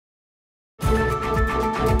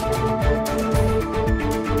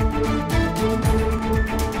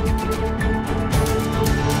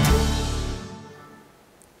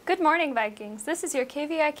morning, Vikings. This is your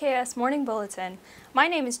KVIKS Morning Bulletin. My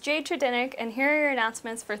name is Jade Tredinik, and here are your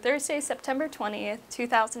announcements for Thursday, September 20th,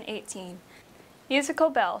 2018.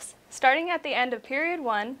 Musical bells. Starting at the end of Period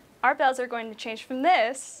 1, our bells are going to change from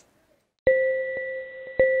this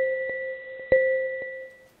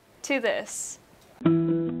to this.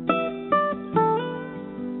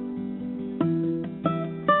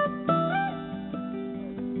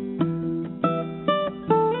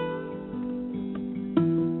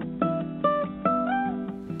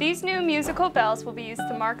 These new musical bells will be used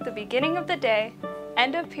to mark the beginning of the day,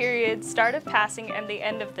 end of period, start of passing, and the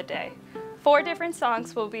end of the day. 4 different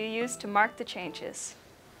songs will be used to mark the changes.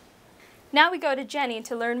 Now we go to Jenny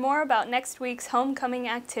to learn more about next week's homecoming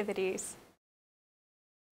activities.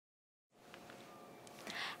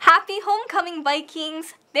 Happy Homecoming,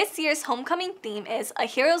 Vikings! This year's homecoming theme is A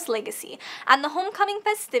Hero's Legacy, and the homecoming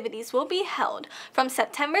festivities will be held from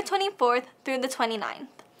September 24th through the 29th.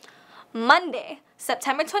 Monday,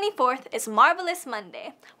 September 24th is Marvelous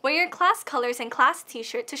Monday. Wear your class colors and class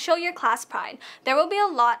t-shirt to show your class pride. There will be a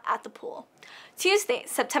lot at the pool. Tuesday,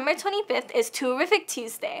 September 25th is Terrific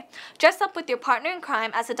Tuesday. Dress up with your partner in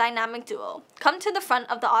crime as a dynamic duo. Come to the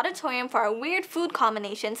front of the auditorium for our weird food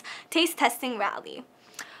combinations taste testing rally.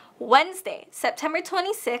 Wednesday, September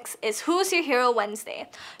 26th is Who's Your Hero Wednesday.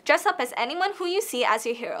 Dress up as anyone who you see as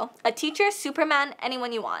your hero. A teacher, Superman,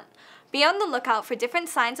 anyone you want. Be on the lookout for different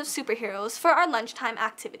signs of superheroes for our lunchtime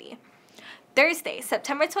activity. Thursday,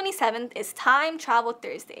 September 27th is Time Travel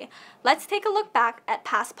Thursday. Let's take a look back at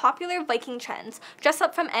past popular Viking trends. Dress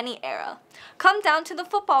up from any era. Come down to the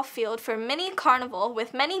football field for mini carnival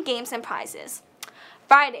with many games and prizes.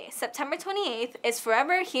 Friday, September 28th is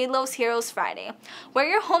Forever Hilo's Heroes Friday. Wear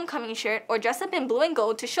your homecoming shirt or dress up in blue and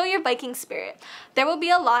gold to show your Viking spirit. There will be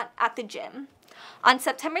a lot at the gym. On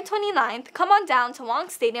September 29th, come on down to Wong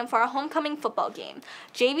Stadium for our homecoming football game.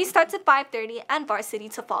 JV starts at 5:30 and varsity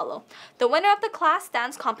to follow. The winner of the class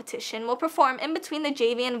dance competition will perform in between the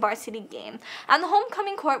JV and varsity game, and the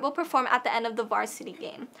homecoming court will perform at the end of the varsity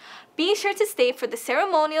game. Be sure to stay for the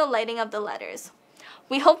ceremonial lighting of the letters.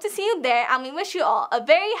 We hope to see you there, and we wish you all a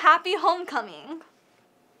very happy homecoming.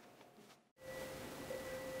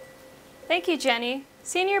 Thank you, Jenny.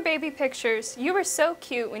 Senior baby pictures. You were so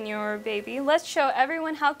cute when you were a baby. Let's show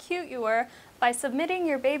everyone how cute you were by submitting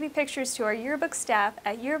your baby pictures to our yearbook staff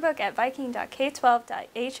at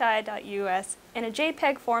yearbook@viking.k12.hi.us in a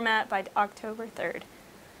JPEG format by October 3rd.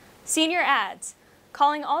 Senior ads.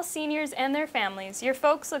 Calling all seniors and their families. Your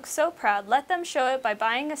folks look so proud. Let them show it by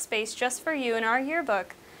buying a space just for you in our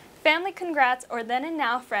yearbook. Family congrats or then and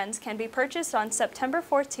now friends can be purchased on September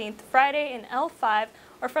 14th, Friday in L5,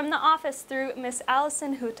 or from the office through Miss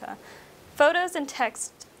Allison Huta. Photos and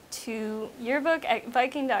text to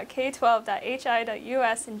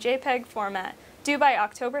yearbook@viking.k12.hi.us in JPEG format, due by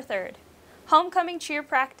October 3rd. Homecoming cheer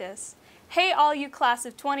practice. Hey all you class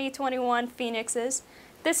of 2021 Phoenixes.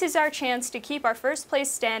 This is our chance to keep our first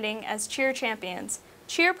place standing as cheer champions.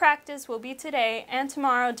 Cheer practice will be today and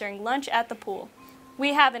tomorrow during lunch at the pool.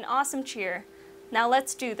 We have an awesome cheer. Now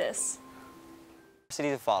let's do this.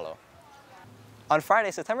 To follow. On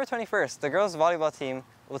Friday, September 21st, the girls' volleyball team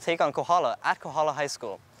will take on Kohala at Kohala High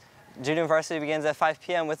School. Junior varsity begins at 5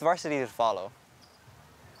 p.m. with varsity to follow.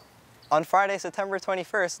 On Friday, September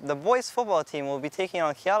 21st, the boys' football team will be taking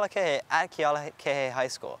on Kealakehe at Kealakehe High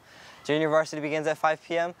School. Junior varsity begins at 5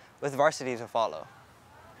 p.m. with varsity to follow.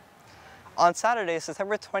 On Saturday,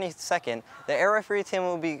 September 22nd, the air referee team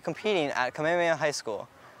will be competing at Kamehameha High School.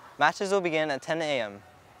 Matches will begin at 10 a.m.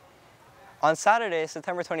 On Saturday,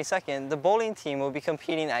 September 22nd, the bowling team will be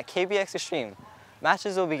competing at KVIKS Extreme.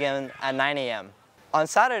 Matches will begin at 9 a.m. On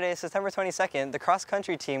Saturday, September 22nd, the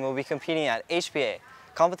cross-country team will be competing at HBA.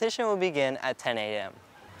 Competition will begin at 10 a.m.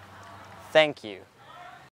 Thank you.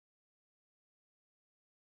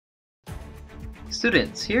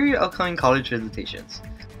 Students, here are your upcoming college visitations.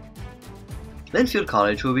 Linfield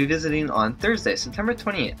College will be visiting on Thursday, September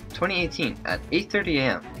 28th, 2018 at 8:30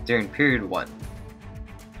 a.m. during Period 1.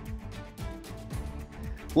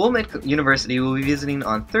 Wilmette University will be visiting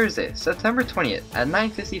on Thursday, September 20th at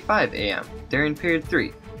 9:55 a.m. during Period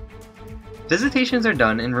 3. Visitations are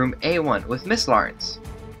done in room A1 with Miss Lawrence.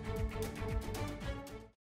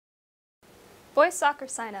 Boys soccer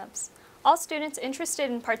signups. All students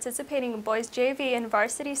interested in participating in boys JV and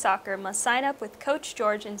varsity soccer must sign up with Coach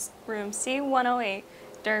George in room C108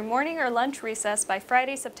 during morning or lunch recess by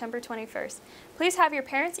Friday, September 21st. Please have your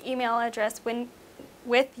parents' email address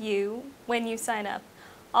with you when you sign up.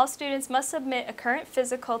 All students must submit a current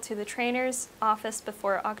physical to the trainer's office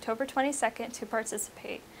before October 22nd to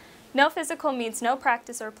participate. No physical means no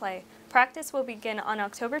practice or play. Practice will begin on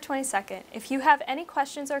October 22nd. If you have any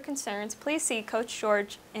questions or concerns, please see Coach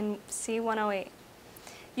George in C108.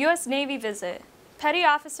 U.S. Navy visit. Petty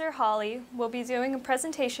Officer Holly will be doing a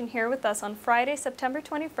presentation here with us on Friday, September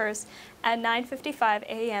 21st at 9:55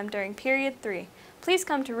 a.m. during Period 3. Please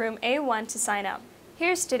come to room A1 to sign up.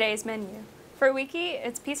 Here's today's menu. For Wiki,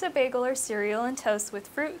 it's pizza bagel or cereal and toast with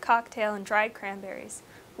fruit, cocktail, and dried cranberries.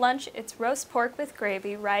 Lunch, it's roast pork with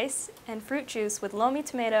gravy, rice, and fruit juice with lomi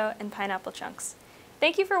tomato and pineapple chunks.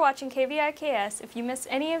 Thank you for watching KVIKS. If you missed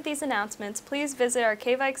any of these announcements, please visit our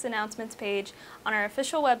KVIKS announcements page on our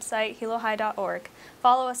official website, hilohigh.org.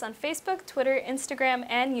 Follow us on Facebook, Twitter, Instagram,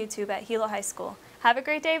 and YouTube at Hilo High School. Have a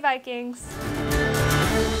great day, Vikings!